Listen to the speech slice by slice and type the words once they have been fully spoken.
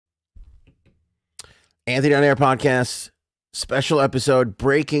Anthony on Air Podcast, special episode,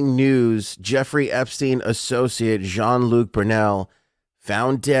 breaking news. Jeffrey Epstein associate Jean-Luc Brunel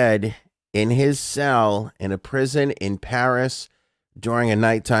found dead in his cell in a prison in Paris during a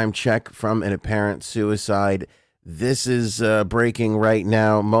nighttime check from an apparent suicide. This is breaking right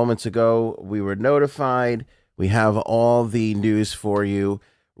now. Moments ago, we were notified. We have all the news for you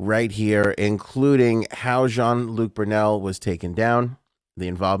right here, including how Jean-Luc Brunel was taken down, the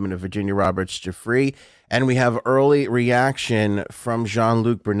involvement of Virginia Roberts Giuffre, and we have early reaction from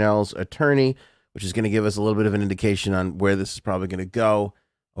Jean-Luc Brunel's attorney, which is going to give us a little bit of an indication on where this is probably going to go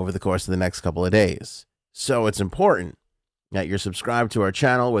over the course of the next couple of days. So it's important that you're subscribed to our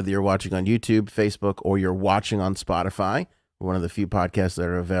channel, whether you're watching on YouTube, Facebook, or you're watching on Spotify. We're one of the few podcasts that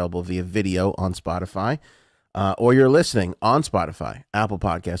are available via video on Spotify, or you're listening on Spotify, Apple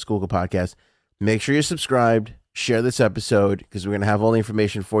Podcasts, Google Podcasts. Make sure you're subscribed. Share this episode because we're going to have all the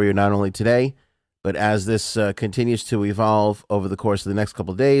information for you, not only today, but as this continues to evolve over the course of the next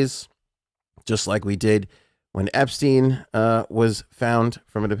couple of days, just like we did when Epstein was found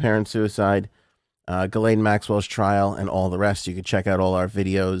from an apparent suicide, Ghislaine Maxwell's trial, and all the rest. You can check out all our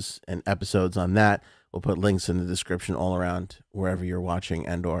videos and episodes on that. We'll put links in the description all around wherever you're watching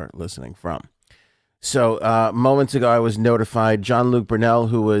and or listening from. So moments ago, I was notified Jean-Luc Brunel,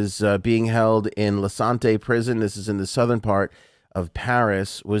 who was being held in La Santé prison, this is in the southern part of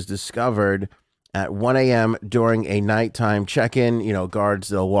Paris, was discovered at 1 a.m. during a nighttime check-in. You know, guards,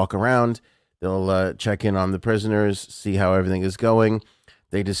 they'll walk around, they'll check in on the prisoners, see how everything is going.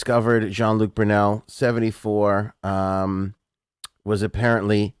 They discovered Jean-Luc Brunel, 74, was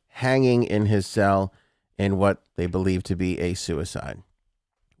apparently hanging in his cell in what they believe to be a suicide.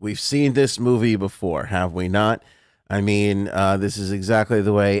 We've seen this movie before, have we not? I mean, this is exactly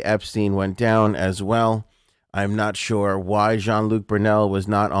the way Epstein went down as well. I'm not sure why Jean-Luc Brunel was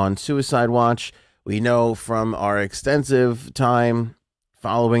not on suicide watch. We know from our extensive time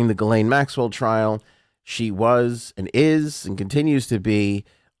following the Ghislaine Maxwell trial, she was and is and continues to be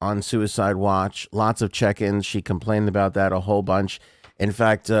on suicide watch. Lots of check-ins. She complained about that a whole bunch. In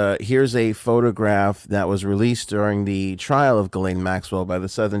fact, here's a photograph that was released during the trial of Ghislaine Maxwell by the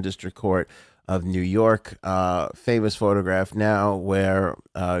Southern District Court of New York. Famous photograph now where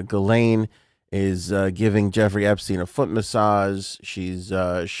Ghislaine is giving Jeffrey Epstein a foot massage. She's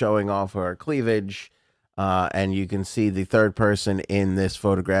showing off her cleavage. And you can see the third person in this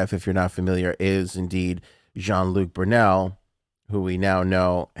photograph, if you're not familiar, is indeed Jean-Luc Brunel, who we now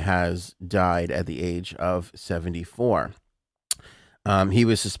know has died at the age of 74. He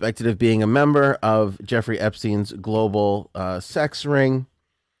was suspected of being a member of Jeffrey Epstein's global sex ring.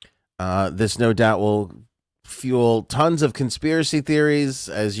 This no doubt will fuel tons of conspiracy theories.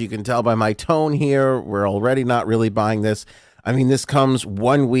 As you can tell by my tone here, we're already not really buying this. I mean, this comes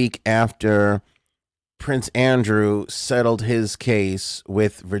 1 week after Prince Andrew settled his case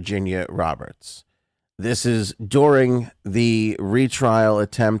with Virginia Roberts. This is during the retrial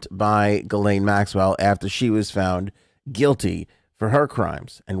attempt by Ghislaine Maxwell after she was found guilty for her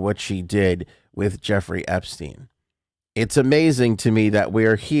crimes and what she did with Jeffrey Epstein. It's amazing to me that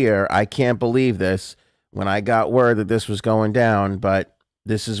we're here. I can't believe this when I got word that this was going down, but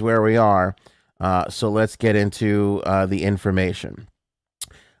this is where we are. So let's get into the information.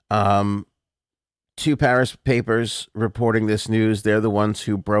 Two Paris papers reporting this news. They're the ones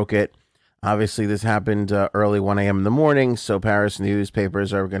who broke it. Obviously, this happened early 1 a.m. in the morning, so Paris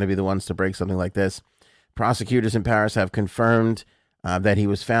newspapers are going to be the ones to break something like this. Prosecutors in Paris have confirmed that he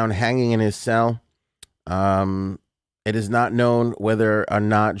was found hanging in his cell. It is not known whether or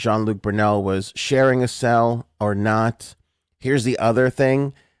not Jean-Luc Brunel was sharing a cell or not. Here's the other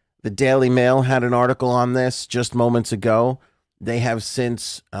thing. The Daily Mail had an article on this just moments ago. They have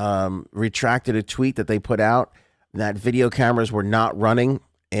since retracted a tweet that they put out that video cameras were not running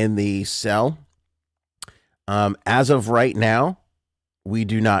in the cell. As of right now, we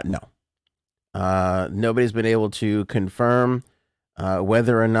do not know. Nobody's been able to confirm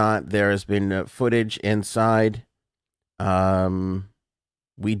whether or not there has been footage inside.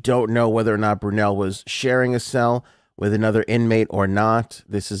 We don't know whether or not Brunel was sharing a cell with another inmate or not.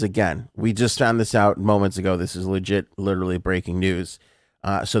 This is, again, we just found this out moments ago. This is legit, literally breaking news.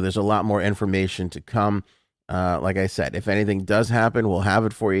 So there's a lot more information to come. Like I said, if anything does happen, we'll have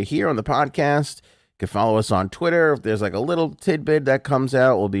it for you here on the podcast. You can follow us on Twitter. If there's like a little tidbit that comes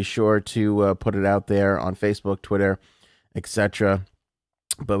out, we'll be sure to put it out there on Facebook, Twitter, etc.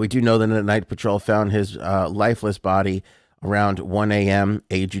 But we do know that the Night Patrol found his lifeless body around 1 a.m.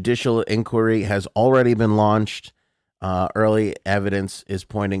 A judicial inquiry has already been launched. Early evidence is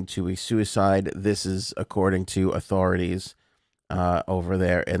pointing to a suicide. This is according to authorities over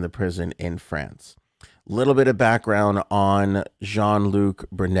there in the prison in France. Little bit of background on Jean-Luc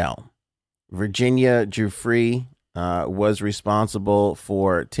Brunel. Virginia Giuffre was responsible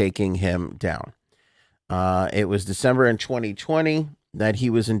for taking him down. It was December in 2020 that he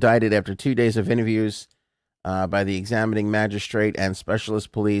was indicted after 2 days of interviews by the examining magistrate and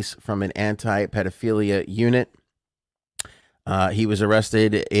specialist police from an anti-pedophilia unit. He was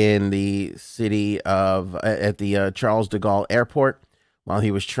arrested in the city of at the Charles de Gaulle airport while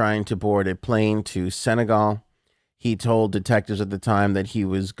he was trying to board a plane to Senegal. He told detectives at the time that he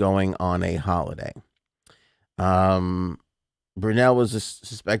was going on a holiday. Brunel was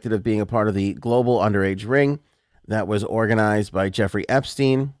suspected of being a part of the global underage ring that was organized by Jeffrey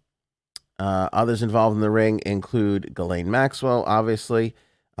Epstein. Others involved in the ring include Ghislaine Maxwell, obviously,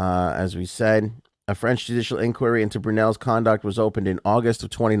 as we said. A French judicial inquiry into Brunel's conduct was opened in August of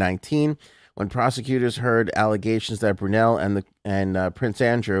 2019 when prosecutors heard allegations that Brunel and Prince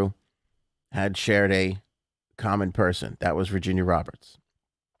Andrew had shared a common person. That was Virginia Roberts.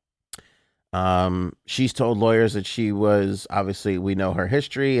 She's told lawyers that she was, obviously, we know her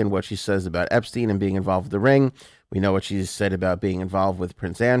history and what she says about Epstein and being involved with the ring. We know what she's said about being involved with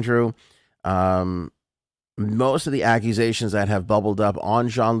Prince Andrew. Most of the accusations that have bubbled up on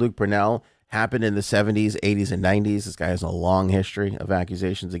Jean-Luc Brunel happened in the 70s, 80s, and 90s. This guy has a long history of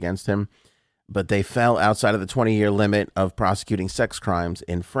accusations against him, but they fell outside of the 20-year limit of prosecuting sex crimes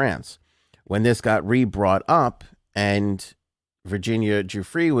in France. When this got re-brought up and Virginia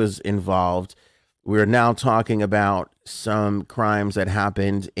Giuffre was involved, we're now talking about some crimes that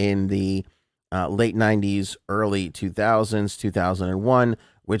happened in the late 90s, early 2000s, 2001,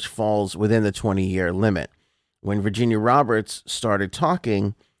 which falls within the 20-year limit. When Virginia Roberts started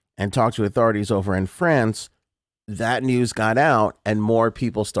talking and talked to authorities over in France, that news got out and more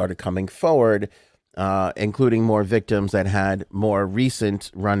people started coming forward, including more victims that had more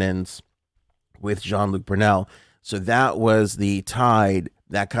recent run-ins with Jean-Luc Brunel. So that was the tide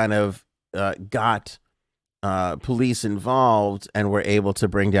that kind of got police involved and were able to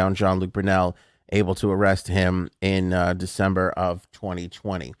bring down Jean-Luc Brunel, able to arrest him in December of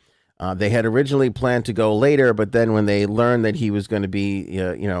 2020. They had originally planned to go later, but then when they learned that he was going to be,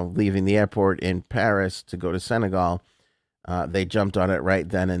 leaving the airport in Paris to go to Senegal, they jumped on it right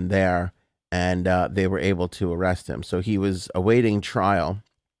then and there, and they were able to arrest him. So he was awaiting trial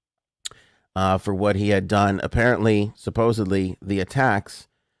for what he had done. Apparently, supposedly, the attacks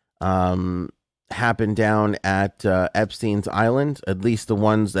happened down at Epstein's Island, at least the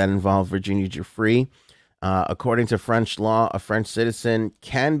ones that involve Virginia Giuffre. According to French law, a French citizen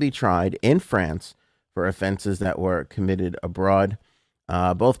can be tried in France for offenses that were committed abroad.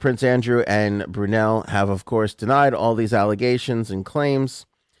 Both Prince Andrew and Brunel have, of course, denied all these allegations and claims.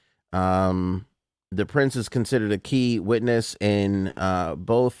 The prince is considered a key witness in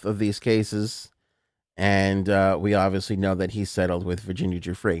both of these cases, and we obviously know that he settled with Virginia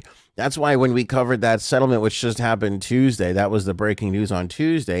Giuffre. That's why when we covered that settlement, which just happened Tuesday, that was the breaking news on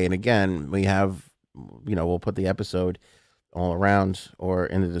Tuesday. And again, we have, we'll put the episode all around or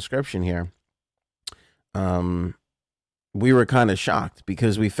in the description here. We were kind of shocked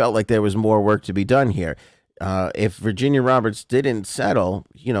because we felt like there was more work to be done here. If Virginia Roberts didn't settle,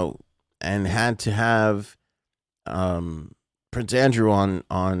 and had to have Prince Andrew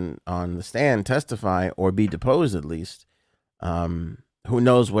on the stand testify or be deposed at least, who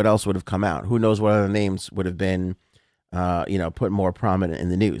knows what else would have come out? Who knows what other names would have been, put more prominent in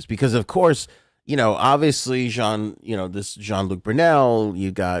the news? Because of course, obviously this Jean-Luc Brunel,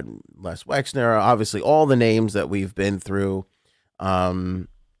 you got Les Wexner, obviously all the names that we've been through.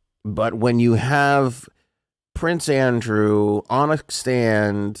 But when you have Prince Andrew on a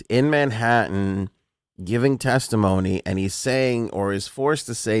stand in Manhattan giving testimony, and he's saying, or is forced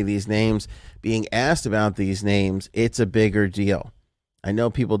to say these names, being asked about these names, it's a bigger deal. I know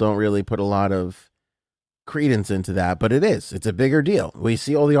people don't really put a lot of credence into that, but it is. It's a bigger deal. We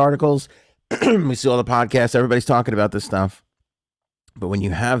see all the articles, we see all the podcasts, everybody's talking about this stuff. But when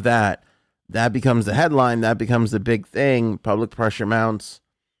you have that becomes the headline, that becomes the big thing. Public pressure mounts.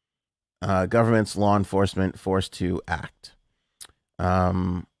 Government's law enforcement forced to act.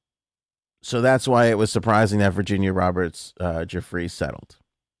 So that's why it was surprising that Virginia Roberts Giuffre settled.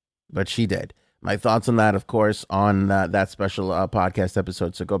 But she did. My thoughts on that, of course, on that special podcast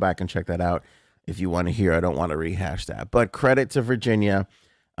episode. So go back and check that out if you want to hear. I don't want to rehash that. But credit to Virginia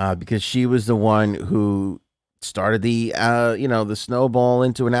because she was the one who started the snowball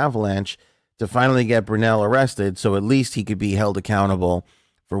into an avalanche to finally get Brunel arrested. So at least he could be held accountable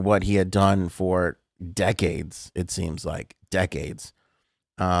for what he had done for decades. It seems like decades.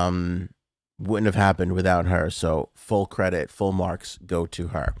 Wouldn't have happened without her. So full credit, full marks go to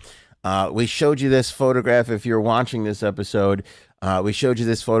her. We showed you this photograph. If you're watching this episode, we showed you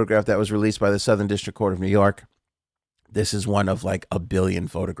this photograph that was released by the Southern District Court of New York. This is one of like a billion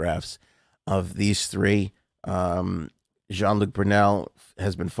photographs of these three. Jean-Luc Brunel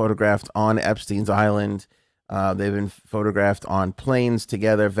has been photographed on Epstein's Island. They've been photographed on planes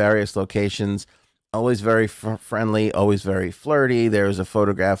together, various locations. Always very friendly, always very flirty. There's a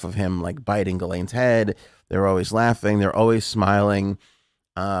photograph of him like biting Ghislaine's head. They're always laughing. They're always smiling.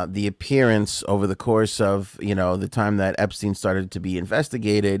 The appearance over the course of, the time that Epstein started to be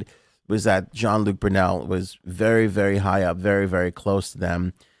investigated was that Jean-Luc Brunel was very, very high up, very, very close to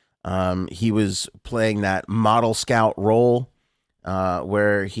them. He was playing that model scout role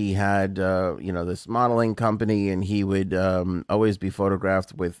where he had, this modeling company, and he would always be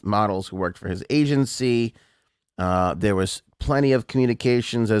photographed with models who worked for his agency. There was plenty of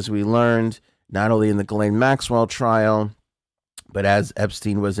communications, as we learned, not only in the Ghislaine Maxwell trial, but as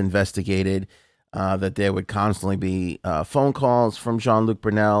Epstein was investigated, that there would constantly be phone calls from Jean-Luc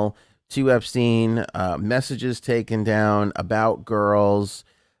Brunel to Epstein, messages taken down about girls.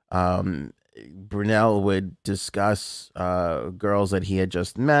 Brunel would discuss girls that he had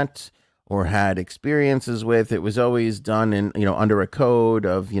just met or had experiences with. It was always done in, under a code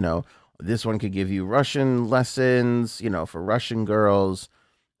of, this one could give you Russian lessons, for Russian girls.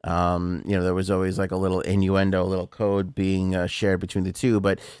 There was always like a little innuendo, a little code being shared between the two.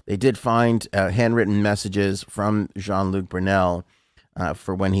 But they did find handwritten messages from Jean-Luc Brunel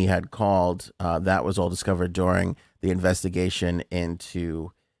for when he had called. That was all discovered during the investigation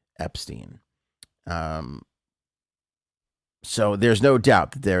into Epstein. So there's no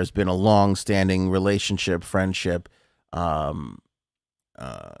doubt that there's been a long-standing relationship, friendship,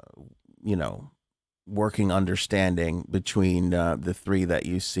 working understanding between the three that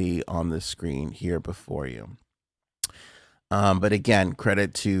you see on the screen here before you. But again,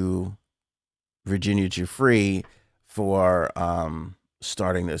 credit to Virginia Giuffre for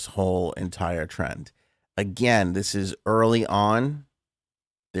starting this whole entire trend. Again, this is early on.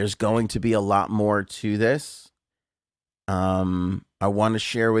 There's going to be a lot more to this. I want to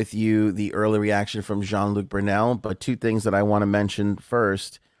share with you the early reaction from Jean-Luc Brunel, but two things that I want to mention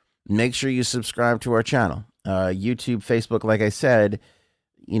first. Make sure you subscribe to our channel. YouTube, Facebook, like I said,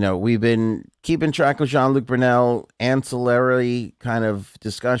 we've been keeping track of Jean-Luc Brunel, ancillary kind of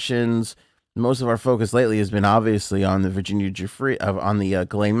discussions. Most of our focus lately has been obviously on the Virginia Giuffre, on the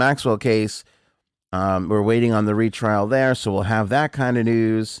Ghislaine Maxwell case. We're waiting on the retrial there, so we'll have that kind of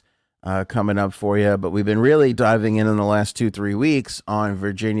news coming up for you. But we've been really diving in the last 2-3 weeks on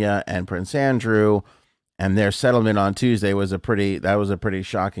Virginia and Prince Andrew, and their settlement on Tuesday was a pretty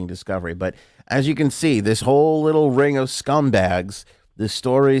shocking discovery. But as you can see, this whole little ring of scumbags, the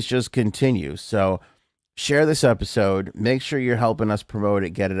stories just continue. So share this episode. Make sure you're helping us promote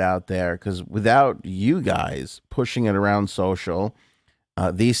it, get it out there, because without you guys pushing it around social,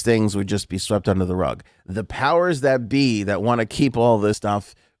 these things would just be swept under the rug. The powers that be that want to keep all this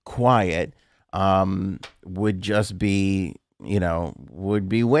stuff quiet would just be, would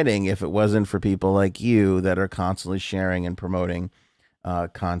be winning if it wasn't for people like you that are constantly sharing and promoting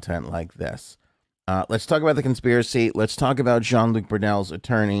content like this. Let's talk about the conspiracy. Let's talk about Jean-Luc Brunel's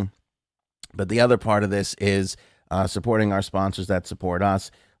attorney. But the other part of this is supporting our sponsors that support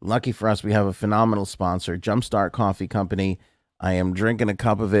us. Lucky for us, we have a phenomenal sponsor, Jumpstart Coffee Company. I am drinking a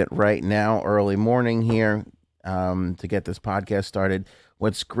cup of it right now, early morning here, to get this podcast started.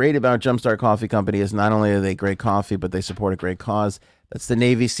 What's great about Jumpstart Coffee Company is not only are they great coffee, but they support a great cause. That's the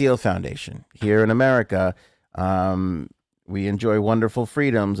Navy SEAL Foundation. Here in America, we enjoy wonderful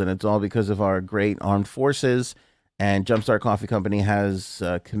freedoms, and it's all because of our great armed forces. And Jumpstart Coffee Company has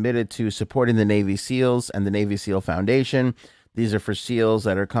committed to supporting the Navy SEALs and the Navy SEAL Foundation. These are for SEALs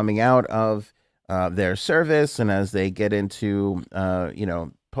that are coming out of their service, and as they get into,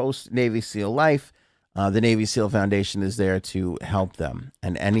 post-Navy SEAL life, the Navy SEAL Foundation is there to help them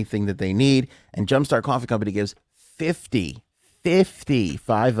and anything that they need. And Jumpstart Coffee Company gives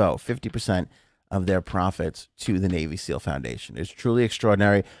 50% of their profits to the Navy SEAL Foundation. It's truly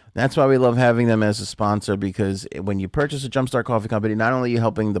extraordinary. That's why we love having them as a sponsor, because when you purchase a Jumpstart Coffee Company, not only are you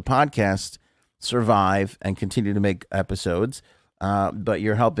helping the podcast survive and continue to make episodes, but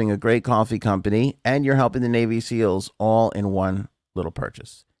you're helping a great coffee company and you're helping the Navy SEALs all in one little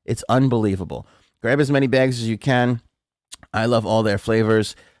purchase. It's unbelievable. Grab as many bags as you can. I love all their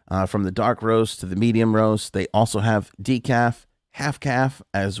flavors, from the dark roast to the medium roast. They also have decaf, half calf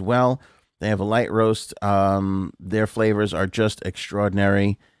as well. They have a light roast. Their flavors are just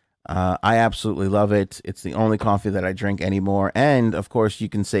extraordinary. I absolutely love it. It's the only coffee that I drink anymore. And of course, you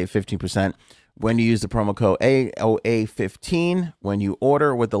can save 15% when you use the promo code AOA15 when you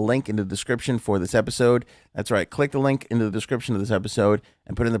order with the link in the description for this episode. That's right. Click the link in the description of this episode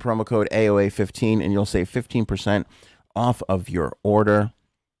and put in the promo code AOA15 and you'll save 15% off of your order.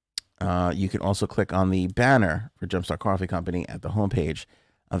 You can also click on the banner for Jumpstart Coffee Company at the homepage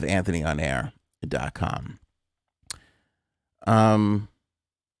of AnthonyOnAir.com.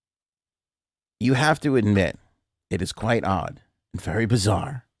 You have to admit, it is quite odd and very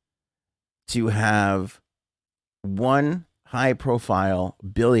bizarre to have one high-profile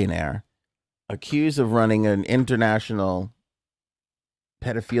billionaire accused of running an international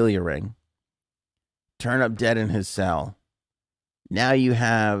pedophilia ring turn up dead in his cell. Now you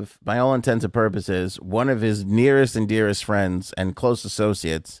have, by all intents and purposes, one of his nearest and dearest friends and close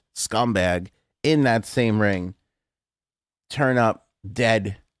associates, scumbag, in that same ring, turn up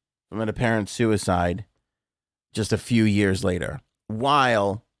dead from an apparent suicide just a few years later,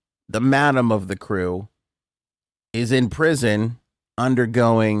 while the madam of the crew is in prison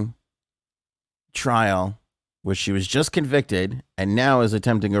undergoing trial, where she was just convicted and now is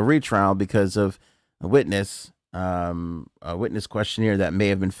attempting a retrial because of a witness questionnaire that may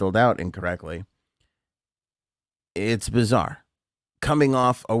have been filled out incorrectly. It's bizarre. Coming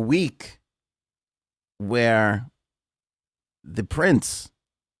off a week where the Prince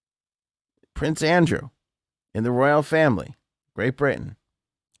Andrew in the royal family, Great Britain,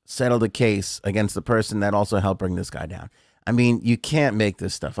 settled a case against the person that also helped bring this guy down. I mean, you can't make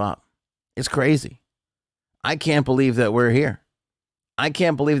this stuff up. It's crazy. I can't believe that we're here. I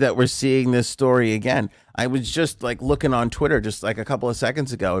can't believe that we're seeing this story again. I was just like looking on Twitter just like a couple of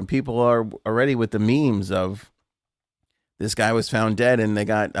seconds ago, and people are already with the memes of this guy was found dead, and they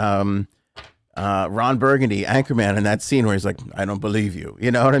got Ron Burgundy, Anchorman, in that scene where he's like, I don't believe you.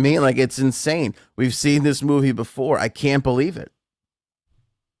 You know what I mean? Like, it's insane. We've seen this movie before. I can't believe it.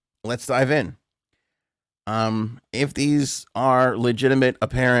 Let's dive in. If these are legitimate,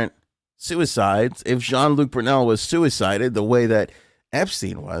 apparent suicides, if Jean-Luc Brunel was suicided the way that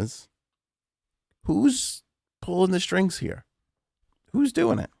Epstein was, who's pulling the strings here? Who's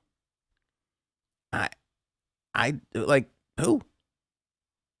doing it? I like, who?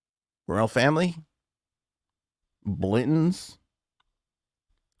 Royal family? Blintons?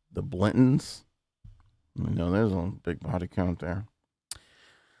 The Blintons? I know there's a big body count there.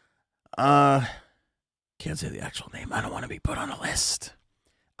 Can't say the actual name. I don't want to be put on a list.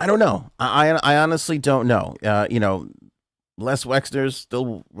 I don't know. I honestly don't know. You know, Les Wexner's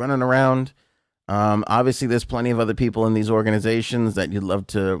still running around. Obviously, there's plenty of other people in these organizations that you'd love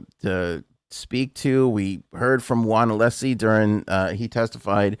to speak to. We heard from Juan Alessi during, he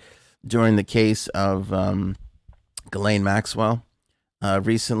testified during the case of Ghislaine Maxwell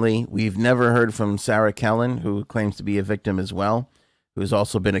recently. We've never heard from Sarah Kellen, who claims to be a victim as well, who's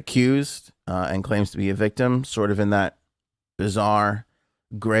also been accused and claims to be a victim, sort of in that bizarre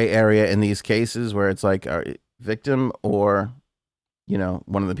gray area in these cases where it's like a victim or, you know,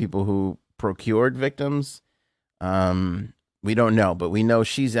 one of the people who procured victims. We don't know, but we know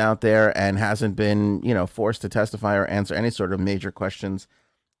she's out there and hasn't been, you know, forced to testify or answer any sort of major questions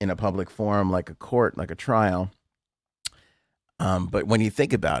in a public forum like a court, like a trial. But when you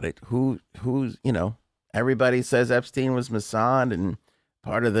think about it, who's, you know, everybody says Epstein was Mossad and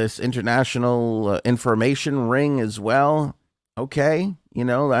part of this international information ring as well. Okay, you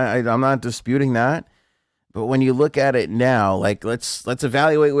know, I'm not disputing that. But when you look at it now, like let's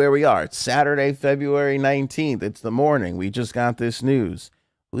evaluate where we are. It's Saturday, February 19th. It's the morning. We just got this news.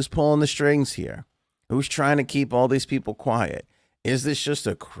 Who's pulling the strings here? Who's trying to keep all these people quiet? Is this just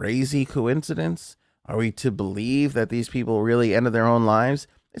a crazy coincidence? Are we to believe that these people really ended their own lives?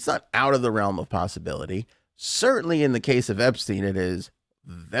 It's not out of the realm of possibility. Certainly in the case of Epstein, it is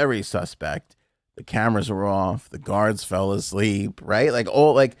very suspect. The cameras were off. The guards fell asleep, right? Like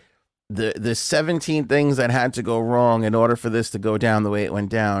all like the 17 things that had to go wrong in order for this to go down the way it went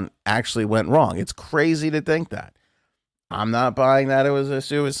down actually went wrong. It's crazy to think that. I'm not buying that it was a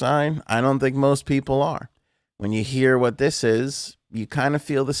suicide. I don't think most people are. When you hear what this is, you kind of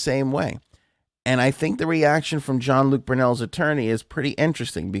feel the same way. And I think the reaction from Jean-Luc Brunel's attorney is pretty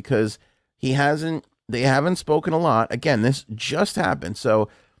interesting because they haven't spoken a lot. Again, this just happened. So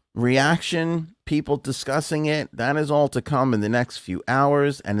reaction, people discussing it, that is all to come in the next few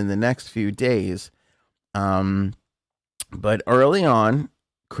hours and in the next few days. But early on,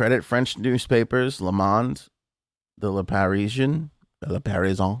 credit French newspapers, Le Monde, Le Parisien,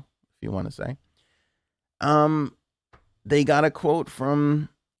 if you want to say. They got a quote from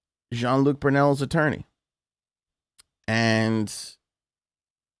Jean-Luc Brunel's attorney. And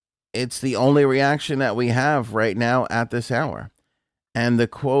it's the only reaction that we have right now at this hour. And the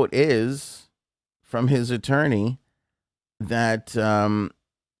quote is, from his attorney that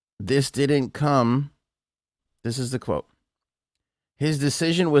this didn't come. This is the quote. His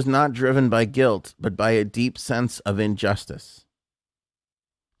decision was not driven by guilt, but by a deep sense of injustice.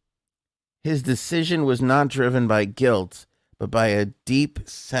 His decision was not driven by guilt, but by a deep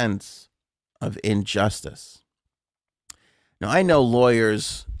sense of injustice. Now, I know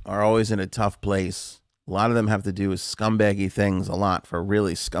lawyers are always in a tough place. A lot of them have to do with scumbaggy things a lot for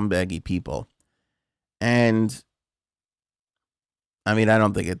really scumbaggy people. And I mean, I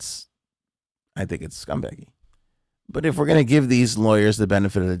think it's scumbaggy. But if we're going to give these lawyers the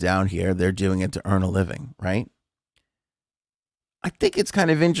benefit of the doubt here, they're doing it to earn a living, right? I think it's kind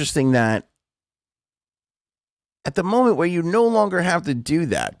of interesting that at the moment where you no longer have to do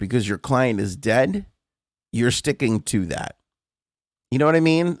that because your client is dead, you're sticking to that. You know what I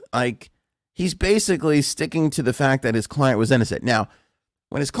mean? Like, he's basically sticking to the fact that his client was innocent. Now,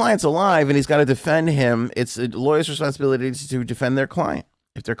 when his client's alive and he's got to defend him, it's a lawyer's responsibility to defend their client.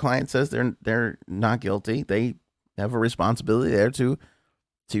 If their client says they're not guilty, they have a responsibility there to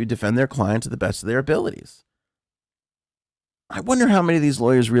defend their client to the best of their abilities. I wonder how many of these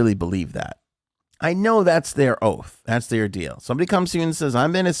lawyers really believe that. I know that's their oath. That's their deal. Somebody comes to you and says,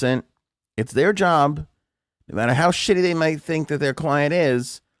 I'm innocent. It's their job, no matter how shitty they might think that their client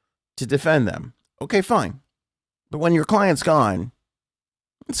is, to defend them. Okay, fine. But when your client's gone,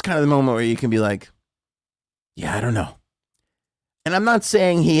 it's kind of the moment where you can be like, yeah, I don't know. And I'm not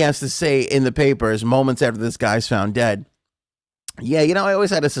saying he has to say in the papers moments after this guy's found dead, yeah, you know, I always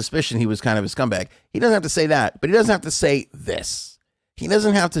had a suspicion he was kind of a scumbag. He doesn't have to say that, but he doesn't have to say this. He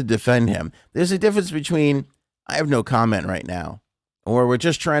doesn't have to defend him. There's a difference between, I have no comment right now, or we're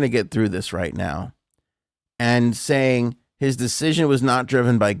just trying to get through this right now, and saying his decision was not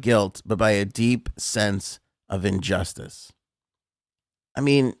driven by guilt, but by a deep sense of injustice. I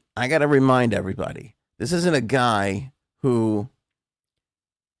mean, I got to remind everybody, this isn't a guy who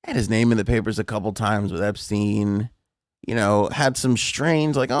had his name in the papers a couple times with Epstein, you know, had some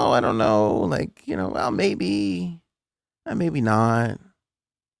strange, like, oh, I don't know, like, you know, well, maybe not.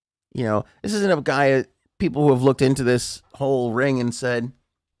 You know, this isn't a guy, people who have looked into this whole ring and said,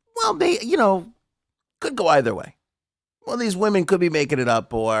 well, they, you know, could go either way. Well, these women could be making it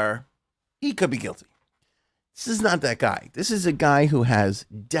up, or he could be guilty. This is not that guy. This is a guy who has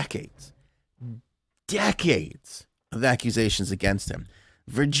decades of accusations against him.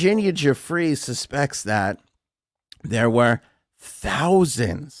 Virginia Jeffrey suspects that there were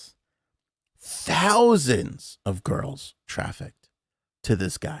thousands of girls trafficked to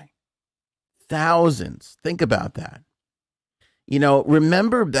this guy. Thousands. Think about that. You know,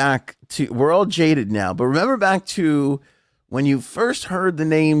 remember back to, we're all jaded now, but remember back to when you first heard the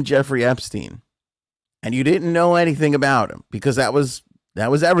name Jeffrey Epstein and you didn't know anything about him, because that was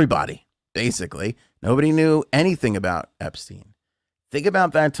everybody, basically. Nobody knew anything about Epstein. Think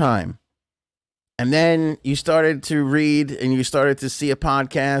about that time. And then you started to read and you started to see a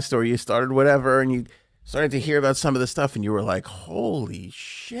podcast, or you started whatever, and you started to hear about some of the stuff, and you were like, holy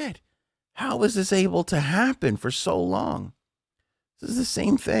shit, how was this able to happen for so long? This is the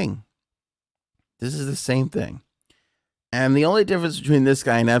same thing. This is the same thing. And the only difference between this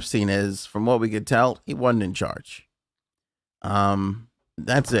guy and Epstein is, from what we could tell, he wasn't in charge.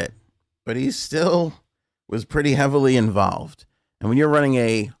 That's it. But he still was pretty heavily involved. And when you're running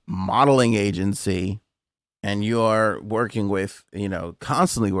a modeling agency and you're working with, you know,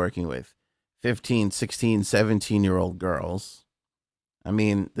 constantly working with 15, 16, 17-year-old girls, I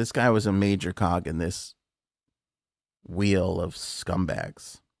mean, this guy was a major cog in this wheel of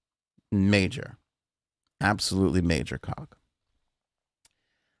scumbags. Major. Absolutely major cog.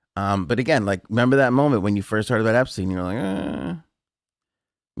 But again, like, remember that moment when you first heard about Epstein, you're like,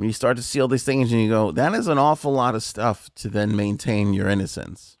 when you start to see all these things and you go, that is an awful lot of stuff to then maintain your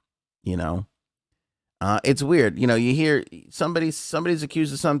innocence, you know? It's weird. You know, you hear somebody's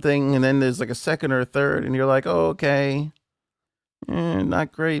accused of something, and then there's like a second or a third, and you're like, oh, okay.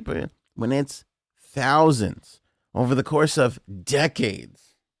 Not great. But when it's thousands over the course of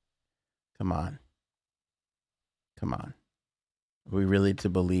decades, come on. Are we really to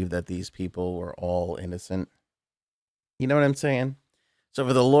believe that these people were all innocent? You know what I'm saying? So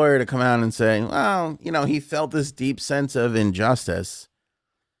for the lawyer to come out and say, well, you know, he felt this deep sense of injustice.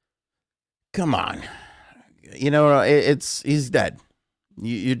 Come on. You know, he's dead.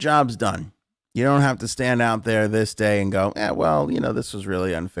 Your job's done. You don't have to stand out there this day and go, well, you know, this was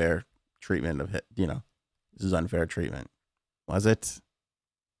really unfair treatment of it. You know, this is unfair treatment. Was it?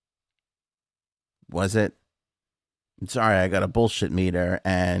 I'm sorry, I got a bullshit meter.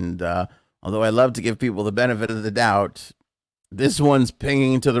 And although I love to give people the benefit of the doubt, this one's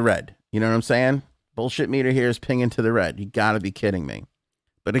pinging to the red. You know what I'm saying? Bullshit meter here is pinging to the red. You got to be kidding me.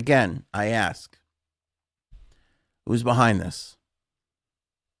 But again, I ask, who's behind this?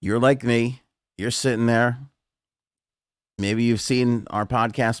 You're like me. You're sitting there. Maybe you've seen our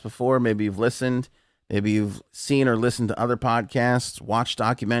podcast before. Maybe you've listened. Maybe you've seen or listened to other podcasts, watched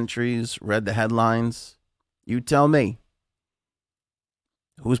documentaries, read the headlines. You tell me.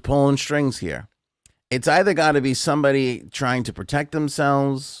 Who's pulling strings here? It's either got to be somebody trying to protect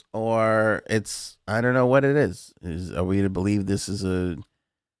themselves, or it's, I don't know what it is. Are we to believe this is a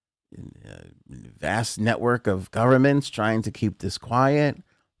vast network of governments trying to keep this quiet?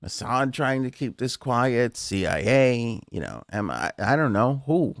 Mossad trying to keep this quiet? CIA? I don't know.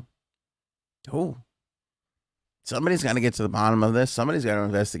 Who? Somebody's got to get to the bottom of this. Somebody's got to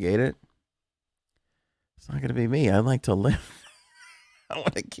investigate it. It's not going to be me. I'd like to live. I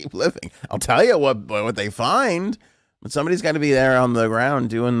want to keep living. I'll tell you what they find, but somebody's got to be there on the ground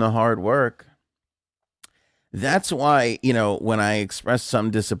doing the hard work. That's why, when I expressed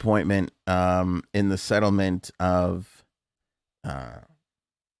some disappointment in the settlement of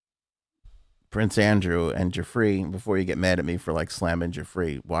Prince Andrew and Jeffrey, before you get mad at me for like slamming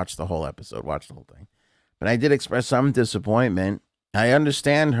Jeffrey, watch the whole episode, watch the whole thing. But I did express some disappointment. I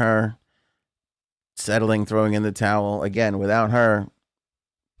understand her settling, throwing in the towel. Again, without her,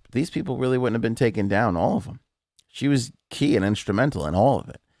 these people really wouldn't have been taken down, all of them. She was key and instrumental in all of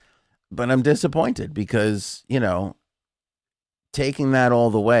it. But I'm disappointed because, taking that all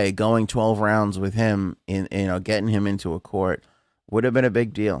the way, going 12 rounds with him, getting him into a court would have been a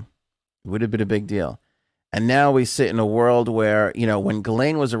big deal. Would have been a big deal. And now we sit in a world where, when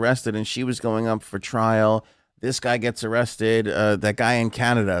Ghislaine was arrested and she was going up for trial, this guy gets arrested. That guy in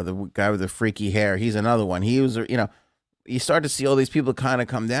Canada, the guy with the freaky hair, he's another one. He was, you start to see all these people kind of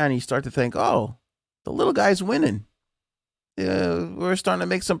come down. And you start to think, oh, the little guy's winning. We're starting to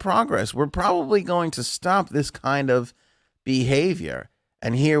make some progress. We're probably going to stop this kind of behavior.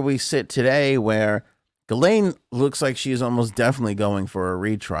 And here we sit today where Ghislaine looks like she's almost definitely going for a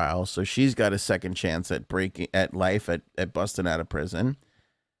retrial. So she's got a second chance at at busting out of prison.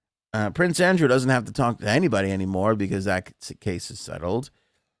 Prince Andrew doesn't have to talk to anybody anymore because that case is settled.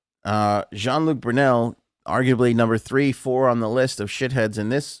 Jean-Luc Brunel, arguably number 3, 4 on the list of shitheads in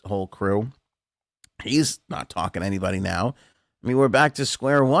this whole crew. He's not talking to anybody now. I mean, we're back to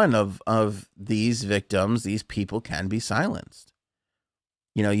square one of these victims. These people can be silenced.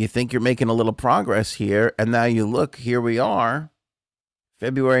 You think you're making a little progress here, and now you look, here we are,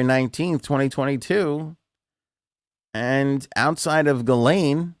 February 19th, 2022, and outside of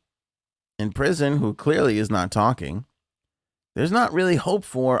Ghislaine in prison, who clearly is not talking, there's not really hope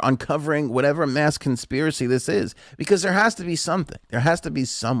for uncovering whatever mass conspiracy this is, because there has to be something. There has to be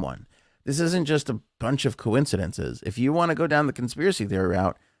someone. This isn't just a bunch of coincidences. If you want to go down the conspiracy theory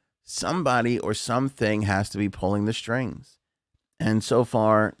route, somebody or something has to be pulling the strings. And so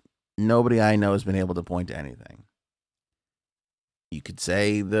far, nobody I know has been able to point to anything. You could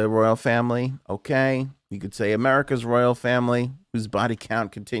say the royal family, okay. You could say America's royal family, whose body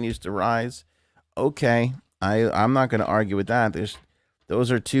count continues to rise. Okay, I'm not going to argue with that.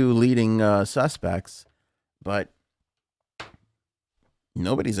 Those are 2 leading suspects, but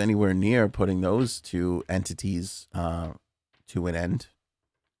nobody's anywhere near putting those 2 entities to an end.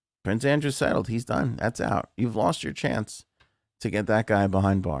 Prince Andrew settled. He's done. That's out. You've lost your chance to get that guy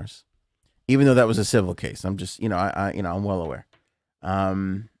behind bars, even though that was a civil case. I'm just, I'm well aware.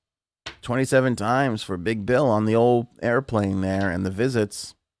 27 times for Big Bill on the old airplane there, and the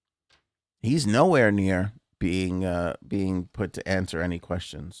visits. He's nowhere near being put to answer any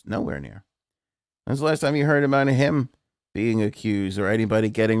questions. Nowhere near. When's the last time you heard about him being accused or anybody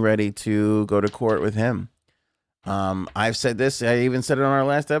getting ready to go to court with him? I've said this. I even said it on our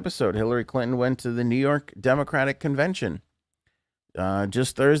last episode. Hillary Clinton went to the New York Democratic Convention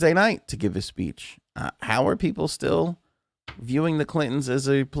just Thursday night to give a speech. How are people still viewing the Clintons as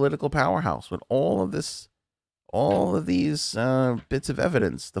a political powerhouse with all of these bits of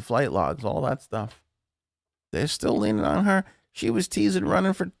evidence, the flight logs, all that stuff? They're still leaning on her. She was teasing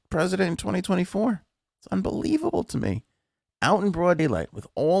running for president in 2024. It's unbelievable to me. Out in broad daylight with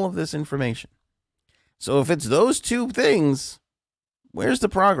all of this information. So if it's those 2 things, where's the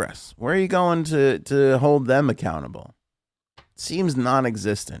progress? Where are you going to hold them accountable? Seems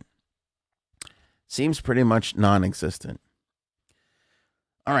non-existent. Seems pretty much non-existent.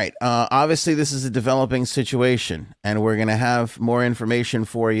 All right. Obviously, this is a developing situation, and we're going to have more information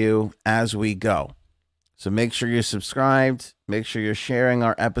for you as we go. So make sure you're subscribed. Make sure you're sharing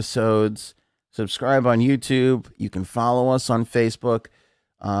our episodes. Subscribe on YouTube. You can follow us on Facebook.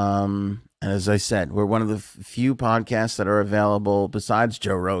 And as I said, we're one of the few podcasts that are available, besides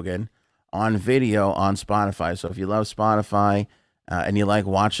Joe Rogan, on video on Spotify. So if you love Spotify and you like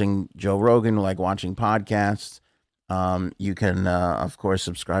watching Joe Rogan, like watching podcasts, you can, of course,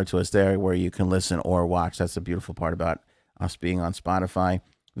 subscribe to us there where you can listen or watch. That's the beautiful part about us being on Spotify.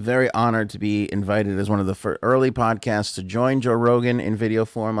 Very honored to be invited as one of the early podcasts to join Joe Rogan in video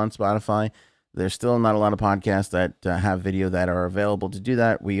form on Spotify. There's still not a lot of podcasts that have video that are available to do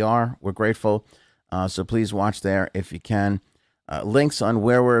that. We're grateful. So please watch there if you can. Links on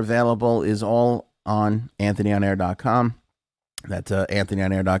where we're available is all on anthonyonair.com. That's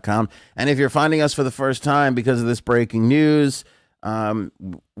anthonyonair.com. And if you're finding us for the first time because of this breaking news,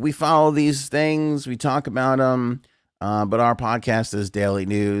 we follow these things. We talk about them. But our podcast is daily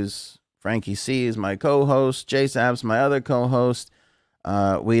news. Frankie C is my co-host. Jay Sab's my other co-host.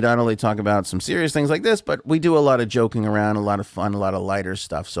 We not only talk about some serious things like this, but we do a lot of joking around, a lot of fun, a lot of lighter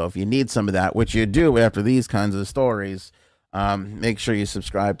stuff. So if you need some of that, which you do after these kinds of stories, make sure you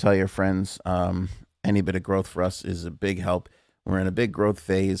subscribe, tell your friends. Any bit of growth for us is a big help. We're in a big growth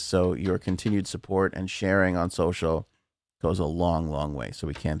phase, so your continued support and sharing on social goes a long, long way. So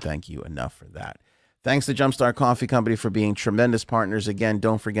we can't thank you enough for that. Thanks to Jumpstart Coffee Company for being tremendous partners. Again,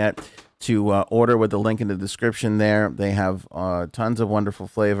 don't forget to order with the link in the description there. They have tons of wonderful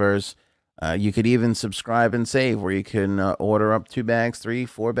flavors. You could even subscribe and save, where you can order up 2 bags, 3,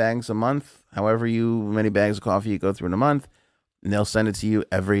 4 bags a month, however many bags of coffee you go through in a month, and they'll send it to you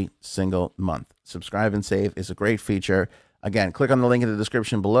every single month. Subscribe and save is a great feature. Again, click on the link in the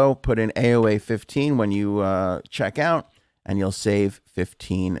description below. Put in AOA 15 when you check out, and you'll save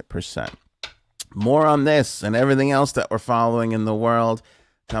 15%. More on this and everything else that we're following in the world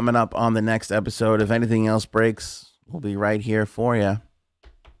coming up on the next episode. If anything else breaks, we'll be right here for you.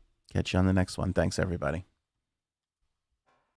 Catch you on the next one. Thanks, everybody.